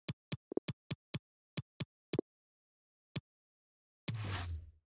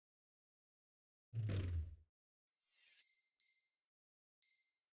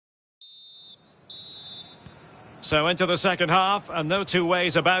So into the second half, and no two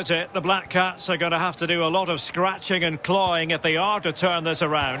ways about it. The Black Cats are going to have to do a lot of scratching and clawing if they are to turn this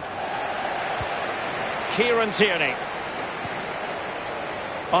around. Kieran Tierney.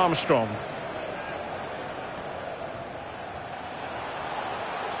 Armstrong.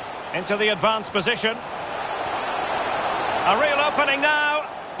 Into the advanced position. A real opening now.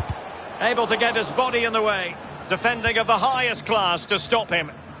 Able to get his body in the way. Defending of the highest class to stop him.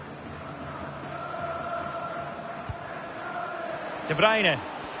 De Bruyne.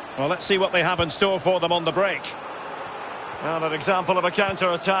 Well, let's see what they have in store for them on the break. Well, an example of a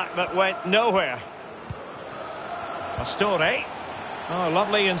counter-attack that went nowhere. Pastore. Oh,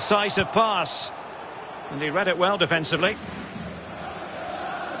 lovely incisive pass. And he read it well defensively.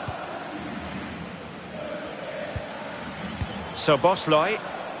 Szoboszlai.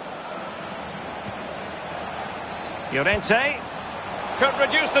 Llorente could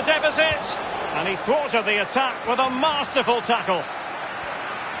reduce the deficit, and he thwarted the attack with a masterful tackle.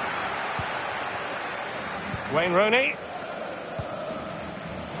 Wayne Rooney,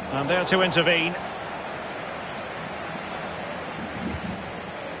 and there to intervene.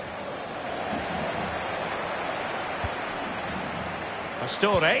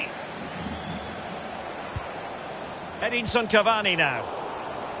 Pastore. Edinson Cavani now.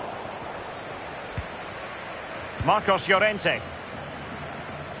 Marcos Llorente.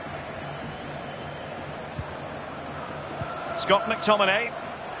 Scott McTominay.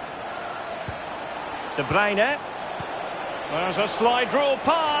 De Bruyne. There's a slide rule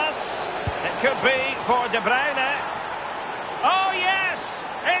pass. It could be for De Bruyne. Oh yes!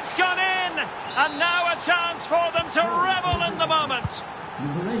 It's gone in! And now a chance for them to revel in the moment.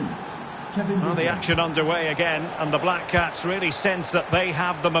 Number 8, Kevin. Well, the action underway again, and the Black Cats really sense that they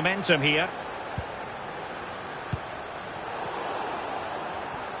have the momentum here.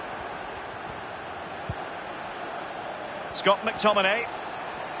 Scott McTominay.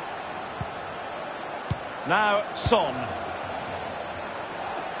 Now Son.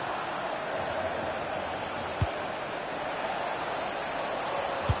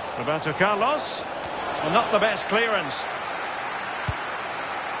 Roberto Carlos. Well, not the best clearance.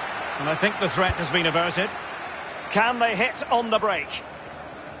 And I think the threat has been averted. Can they hit on the break?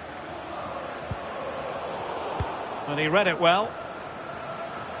 And he read it well.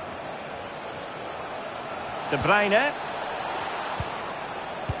 De Bruyne.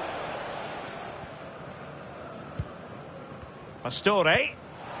 Pastore.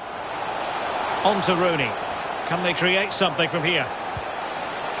 On to Rooney. Can they create something from here?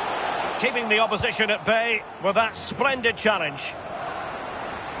 Keeping the opposition at bay with that splendid challenge.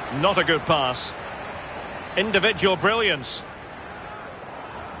 Not a good pass. Individual brilliance.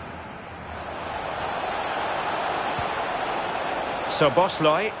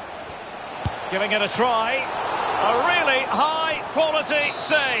 Szoboszlai. Giving it a try. A really high-quality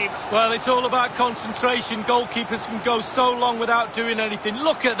save. Well, it's all about concentration. Goalkeepers can go so long without doing anything.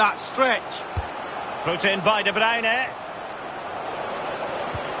 Look at that stretch. Put in by De Bruyne.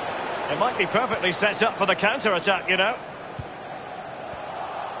 It might be perfectly set up for the counter-attack, you know.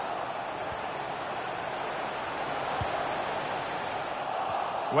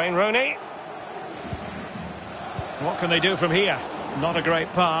 Wayne Rooney. What can they do from here? Not a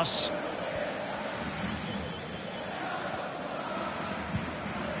great pass.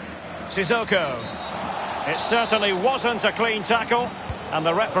 Sissoko. It certainly wasn't a clean tackle, and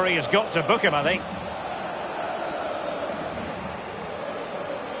the referee has got to book him, I think.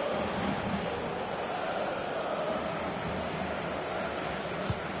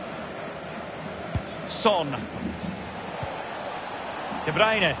 Son. De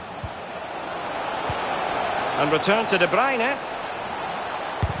Bruyne. And return to De Bruyne.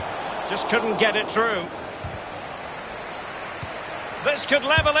 Just couldn't get it through. This could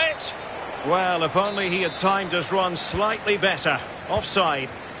level it. Well, if only he had timed his run slightly better. Offside.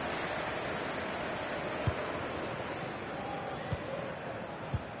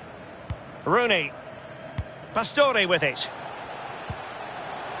 Rooney. Pastore with it.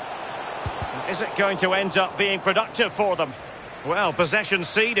 Is it going to end up being productive for them? Well, possession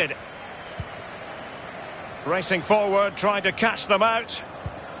ceded. Racing forward, trying to catch them out.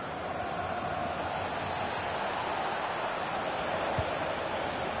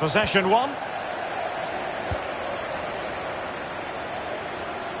 Possession won.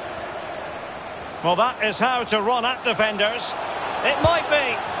 Well, that is how to run at defenders. It might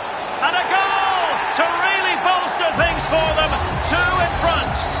be. And a goal to really bolster things for them. 2 in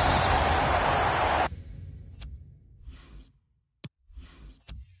front.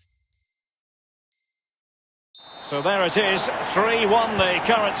 So there it is, 3-1 the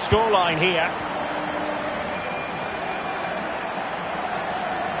current scoreline here.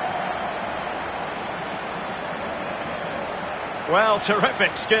 Well,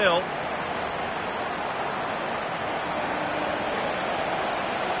 terrific skill.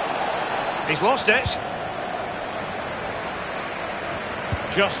 He's lost it.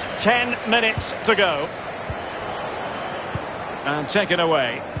 Just 10 minutes to go. And taken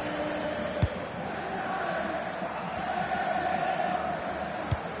away.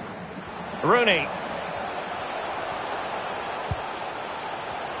 Rooney.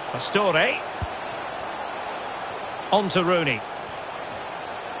 Pastore. On to Rooney.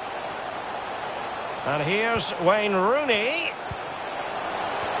 And here's Wayne Rooney.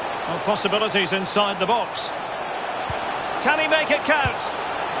 Well, possibilities inside the box. Can he make it count?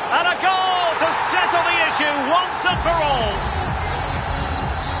 And a goal to settle the issue once and for all.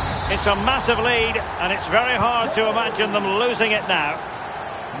 It's a massive lead, and it's very hard to imagine them losing it now.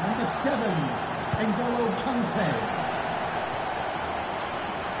 Number 7, N'Golo Kante.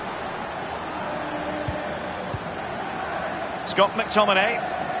 Scott McTominay.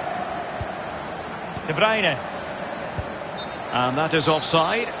 De Bruyne. And that is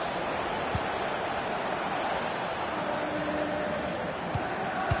offside.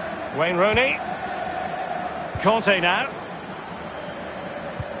 Wayne Rooney. Kante now.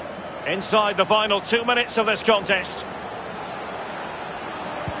 Inside the final 2 minutes of this contest.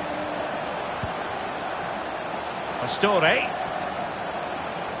 Pastore.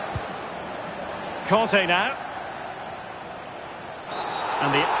 Kante now.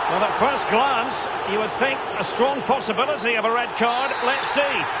 And well, at first glance, you would think a strong possibility of a red card. Let's see.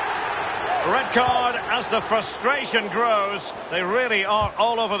 Red card as the frustration grows. They really are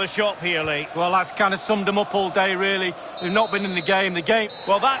all over the shop here, Lee. Well, that's kind of summed them up all day, really. They've not been in the game.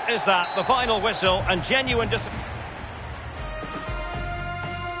 Well, that is that. The final whistle and genuine disappointment.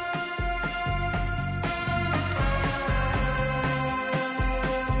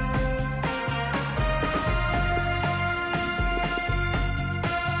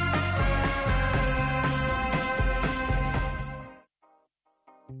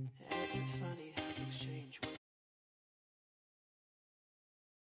 Ain't it funny how things change?